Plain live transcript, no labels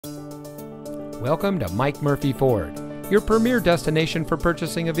Welcome to Mike Murphy Ford, your premier destination for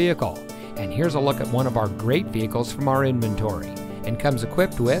purchasing a vehicle. And here's a look at one of our great vehicles from our inventory, and comes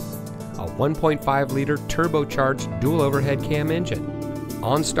equipped with a 1.5-liter turbocharged dual overhead cam engine,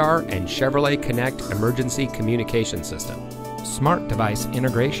 OnStar and Chevrolet Connect emergency communication system, smart device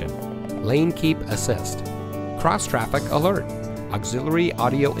integration, lane keep assist, cross traffic alert, auxiliary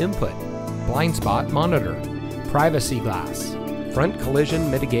audio input, blind spot monitor, privacy glass, front collision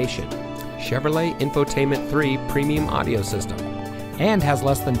mitigation, Chevrolet Infotainment 3 premium audio system, and has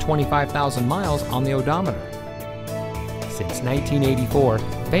less than 25,000 miles on the odometer. Since 1984,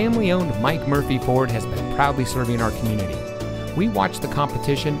 family-owned Mike Murphy Ford has been proudly serving our community. We watch the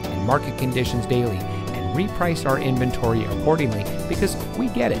competition and market conditions daily and reprice our inventory accordingly because we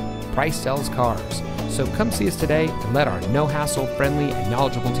get it. Price sells cars. So come see us today and let our no-hassle, friendly, and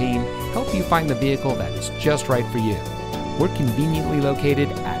knowledgeable team help you find the vehicle that is just right for you. We're conveniently located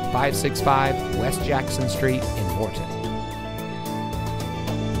at 565 West Jackson Street in Morton.